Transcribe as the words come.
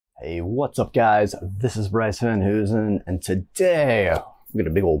Hey, what's up guys? This is Bryce Van Hoosen, and today we got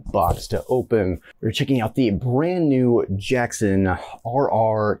a big old box to open. We're checking out the brand new Jackson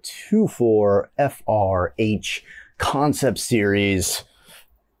RR24 FRH concept series,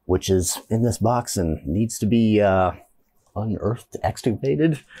 which is in this box and needs to be unearthed,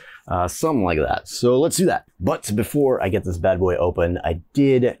 excavated, something like that. So let's do that. But before I get this bad boy open, I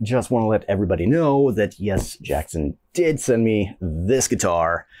did just want to let everybody know that yes, Jackson did send me this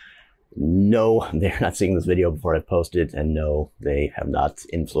guitar. No, they're not seeing this video before I post it, and no, they have not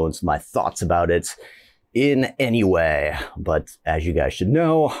influenced my thoughts about it in any way. But as you guys should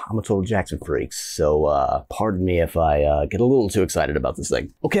know, I'm a total Jackson freak, so pardon me if I get a little too excited about this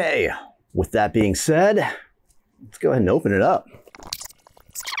thing. Okay, with that being said, let's go ahead and open it up.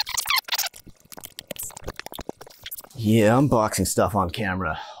 Yeah, unboxing stuff on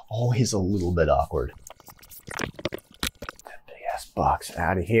camera, always a little bit awkward. Box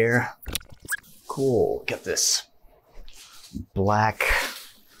out of here. Cool. Get this black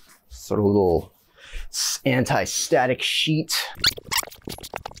sort of little anti-static sheet.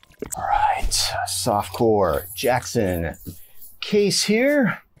 All right, softcore Jackson case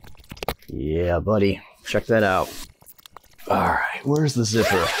here. Yeah, buddy, check that out. All right, where's the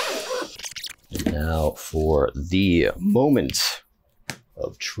zipper? And now for the moment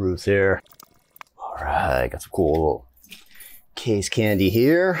of truth here. All right, got some cool little case candy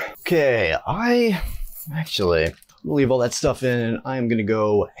here. Okay, I actually will leave all that stuff in and I'm gonna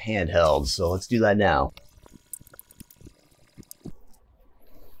go handheld, so let's do that now.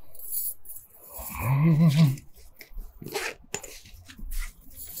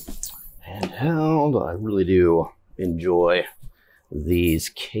 Handheld, I really do enjoy these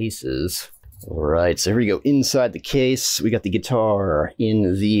cases. All right, so here we go. Inside the case, we got the guitar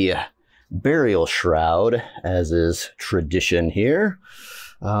in the burial shroud, as is tradition here.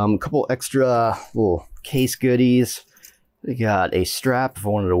 A couple extra little case goodies. We got a strap if I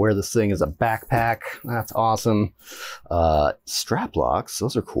wanted to wear this thing as a backpack. That's awesome. Strap locks,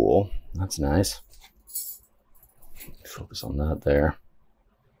 those are cool. That's nice. Focus on that there.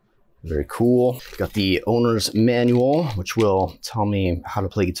 Very cool. Got the owner's manual, which will tell me how to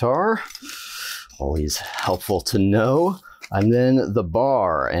play guitar. Always helpful to know. And then the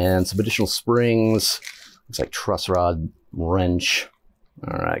bar and some additional springs. Looks like truss rod, wrench.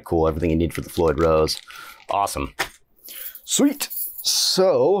 All right, cool. Everything you need for the Floyd Rose. Awesome. Sweet.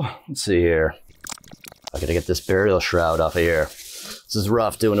 So, let's see here. I gotta get this burial shroud off of here. This is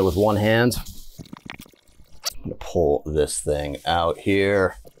rough doing it with one hand. I'm gonna pull this thing out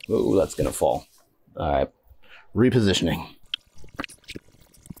here. Ooh, that's gonna fall. All right, repositioning.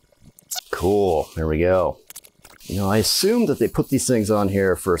 Cool, there we go. You know, I assume that they put these things on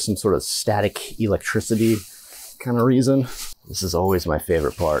here for some sort of static electricity kind of reason. This is always my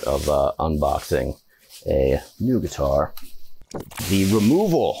favorite part of unboxing a new guitar. The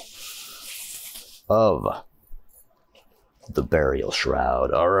removal of the burial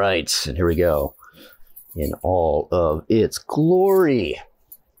shroud. All right, and here we go. In all of its glory.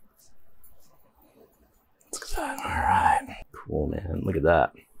 Look at that. All right. Cool, man. Look at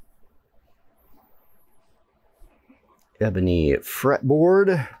that. Ebony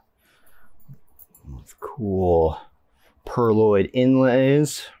fretboard with cool perloid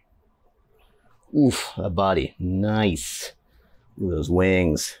inlays. Oof, that body, nice. Look at those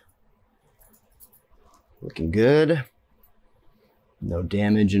wings. Looking good. No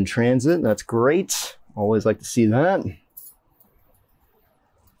damage in transit, that's great. Always like to see that.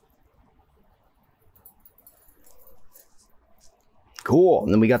 Cool,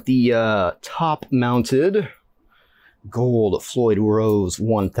 and then we got the top mounted gold Floyd Rose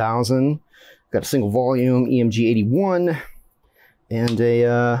 1000. Got a single volume EMG 81 and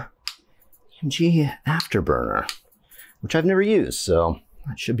a EMG afterburner, which I've never used, so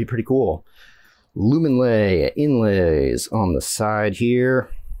that should be pretty cool. Luminlay inlays on the side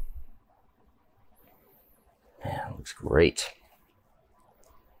here. Man, looks great.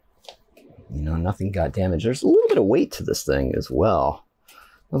 You know, nothing got damaged. There's a little bit of weight to this thing as well.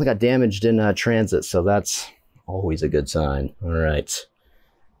 Nothing got damaged in transit, so that's always a good sign. All right,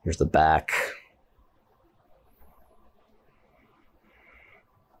 here's the back.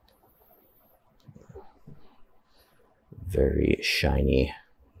 Very shiny,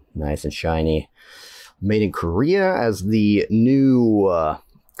 nice and shiny. Made in Korea, as the new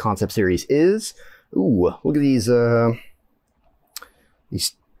concept series is. Ooh, look at these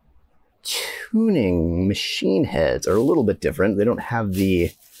tuning machine heads are a little bit different. They don't have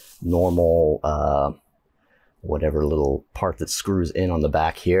the normal whatever little part that screws in on the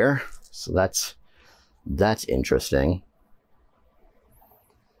back here. So that's interesting.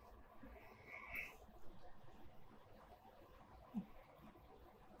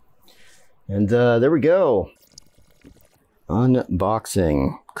 And there we go.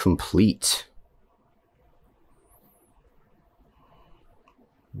 Unboxing complete.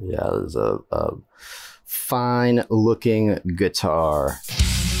 Yeah, this is a fine looking guitar.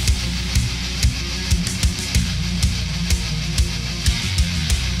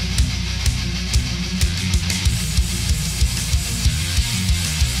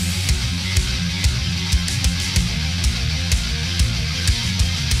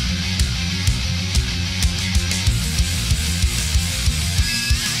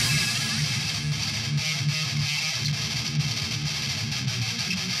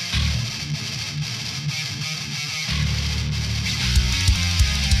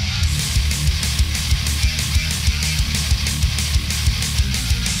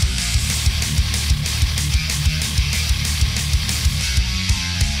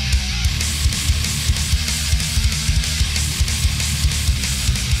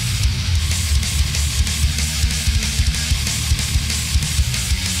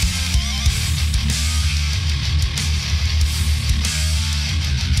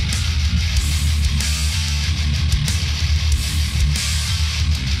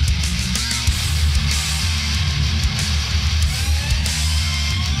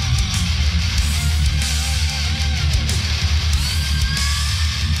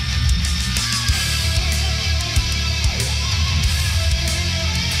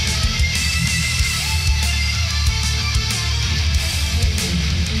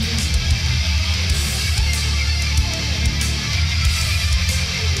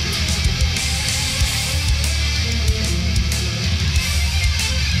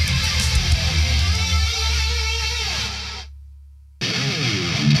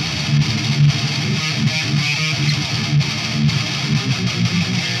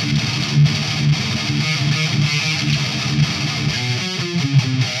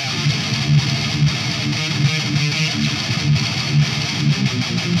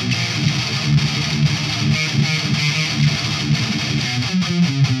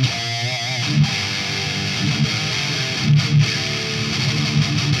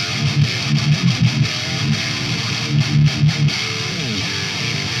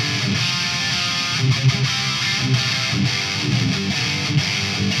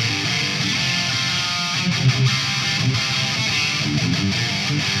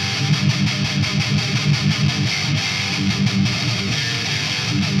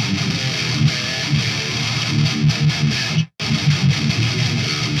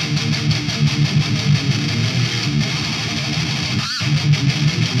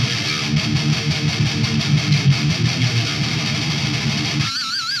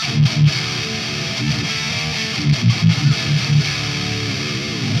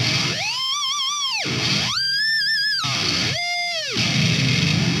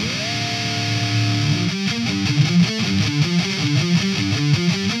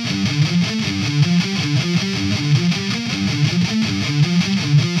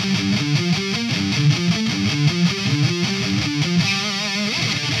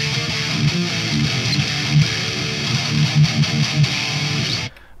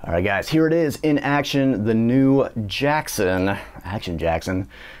 All right, guys, here it is in action, the new Jackson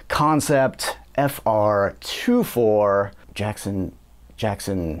Concept FR24, Jackson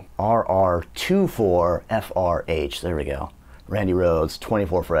RR24 FRH. There we go. Randy Rhoads,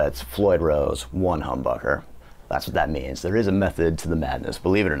 24 frets, Floyd Rose, 1 humbucker. That's what that means. There is a method to the madness,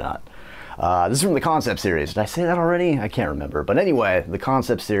 believe it or not. This is from the Concept series. Did I say that already? I can't remember. But anyway, the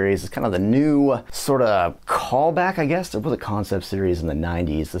Concept series is kind of the new sort of callback, I guess. There was a Concept series in the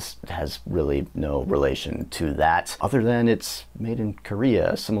 90s. This has really no relation to that, other than it's made in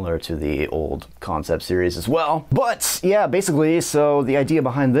Korea, similar to the old Concept series as well. But yeah, basically, so the idea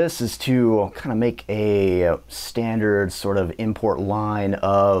behind this is to kind of make a standard sort of import line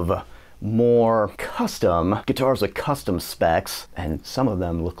of more custom guitars with custom specs, and some of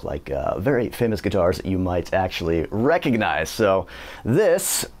them look like very famous guitars that you might actually recognize. So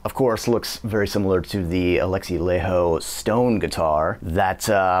this, of course, looks very similar to the Alexi Laiho Stone guitar that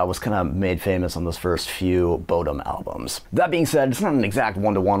was kind of made famous on those first few Bodum albums. That being said, it's not an exact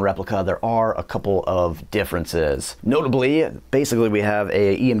one-to-one replica. There are a couple of differences. Notably, basically we have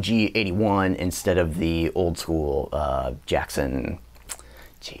a EMG 81 instead of the old school Jackson,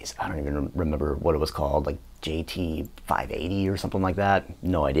 geez, I don't even remember what it was called, like JT 580 or something like that.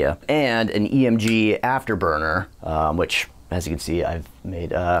 No idea. And an EMG afterburner, which, as you can see, I've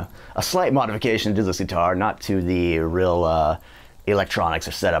made a slight modification to this guitar, not to the real electronics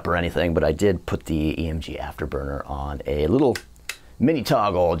or setup or anything, but I did put the EMG afterburner on a little mini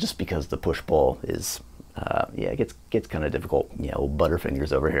toggle just because the push-pull is yeah, it gets kind of difficult. Yeah, old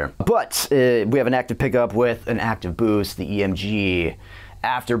Butterfingers over here. But we have an active pickup with an active boost, the EMG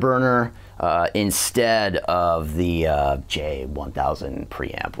Afterburner, instead of the J1000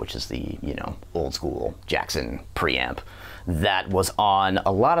 preamp, which is the, you know, old school Jackson preamp that was on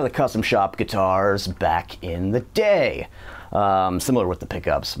a lot of the custom shop guitars back in the day. Similar with the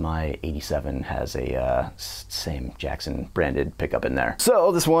pickups, my 87 has a same Jackson branded pickup in there.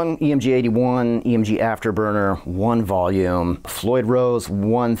 So this one, EMG 81, EMG Afterburner, 1 volume, Floyd Rose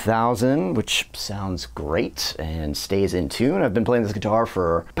 1000, which sounds great and stays in tune. I've been playing this guitar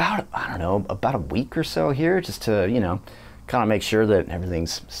for about, I don't know, about a week or so here, just to, you know, kind of make sure that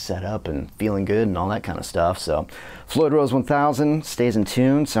everything's set up and feeling good and all that kind of stuff. So Floyd Rose 1000 stays in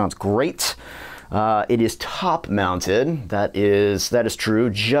tune, sounds great. It is top mounted. That is true,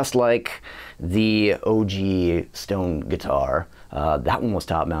 just like the OG Stone guitar. That one was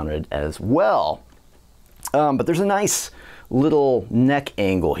top mounted as well. But there's a nice little neck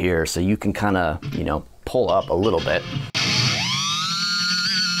angle here, so you can kind of, you know, pull up a little bit.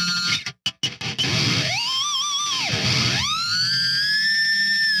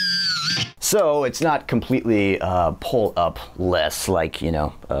 So it's not completely pull up less, like, you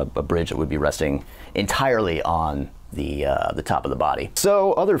know, a bridge that would be resting entirely on the top of the body.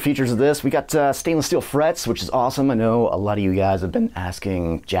 So other features of this, we got stainless steel frets, which is awesome. I know a lot of you guys have been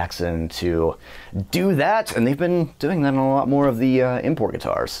asking Jackson to do that, and they've been doing that on a lot more of the import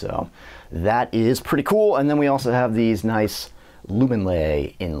guitars. So that is pretty cool. And then we also have these nice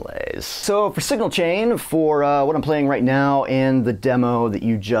Luminlay inlays. So for signal chain, for what I'm playing right now and the demo that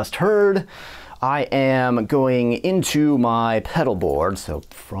you just heard, I am going into my pedal board, so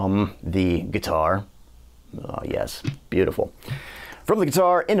from the guitar. Oh yes, beautiful. From the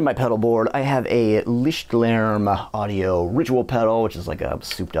guitar into my pedal board, I have a Lichtlerm Audio Ritual pedal, which is like a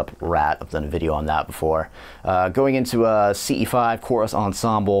souped up rat. I've done a video on that before. Going into a CE5 chorus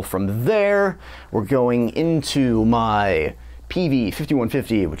ensemble. From there, we're going into my PV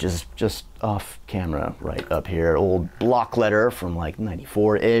 5150, which is just off camera right up here, old block letter from like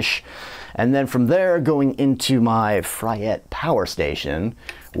 94-ish. And then from there, going into my Fryette Power Station,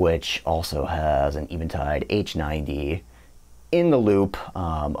 which also has an Eventide H90 in the loop,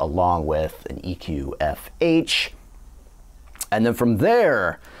 along with an EQ FH. And then from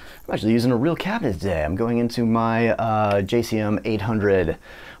there, I'm actually using a real cabinet today. I'm going into my JCM 800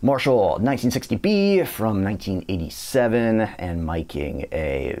 Marshall 1960B from 1987 and miking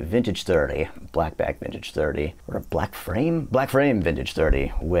a vintage 30, blackback vintage 30, or a black frame vintage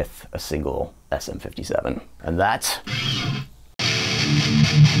 30 with a single SM57. And that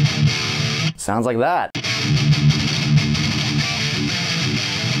sounds like that.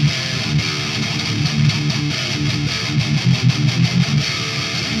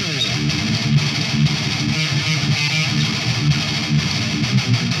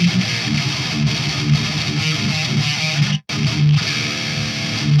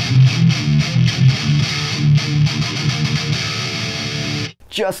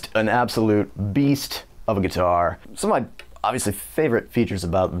 Just an absolute beast of a guitar. Some of my obviously favorite features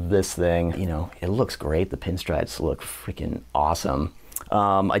about this thing, you know, it looks great. The pinstripes look freaking awesome.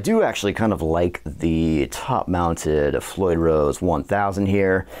 I do actually kind of like the top mounted Floyd Rose 1000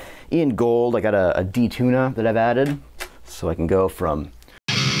 here in gold. I got a D-tuna that I've added, so I can go from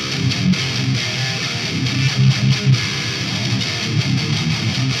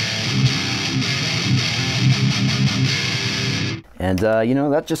and you know,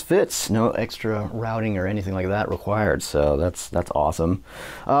 that just fits. No extra routing or anything like that required, so that's awesome.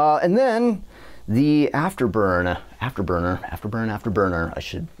 And then the afterburner. I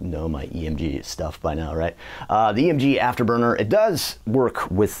should know my EMG stuff by now, right? The EMG Afterburner, it does work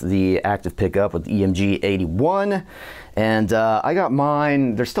with the active pickup with the EMG 81. And I got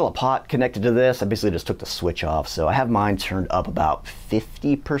mine, there's still a pot connected to this. I basically just took the switch off. So I have mine turned up about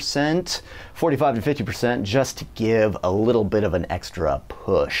 50%, 45 to 50%, just to give a little bit of an extra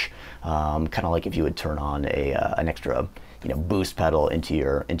push. Kind of like if you would turn on an extra, you know, boost pedal into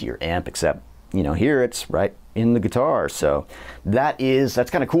your amp, except, you know, here it's right in the guitar. So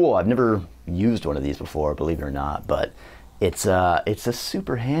that's kind of cool. I've never used one of these before, believe it or not, but it's a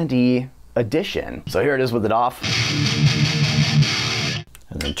super handy addition. So here it is with it off,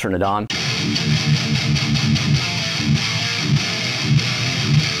 and then turn it on.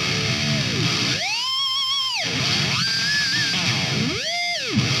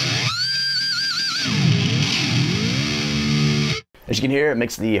 As you can hear, it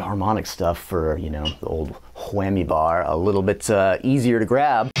makes the harmonic stuff for, you know, the old whammy bar a little bit easier to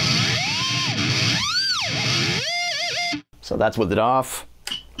grab. So that's with it off.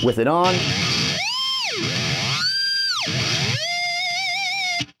 With it on,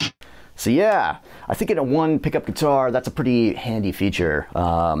 So yeah, I think in a one pickup guitar, that's a pretty handy feature.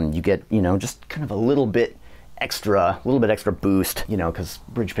 You get, you know, just kind of a little bit extra boost, you know, because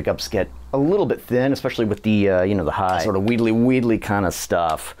bridge pickups get a little bit thin, especially with the, you know, the high sort of wheedly kind of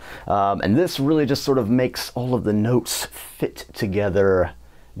stuff. And this really just sort of makes all of the notes fit together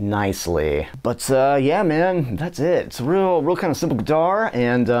nicely. But yeah, man, that's it. It's a real kind of simple guitar,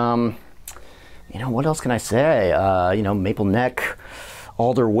 and you know, what else can I say? You know, maple neck,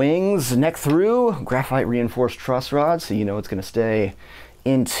 alder wings, neck through, graphite reinforced truss rod, so you know it's going to stay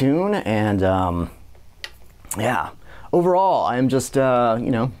in tune. And yeah, overall, I'm just you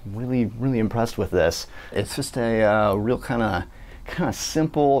know, really impressed with this. It's just a real kind of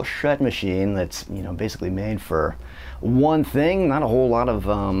simple shred machine that's, you know, basically made for one thing. Not a whole lot of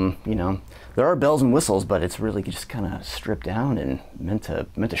you know, there are bells and whistles, but it's really just kind of stripped down and meant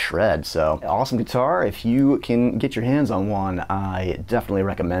to shred. So awesome guitar. If you can get your hands on one, I definitely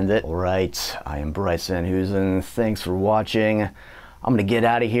recommend it. All right, I am Bryce Van Hoosen. Thanks for watching. I'm gonna get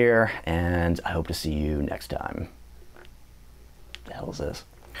out of here, and I hope to see you next time. The hell is this?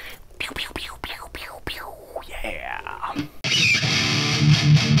 Pew, pew, pew, pew, pew, pew. Yeah.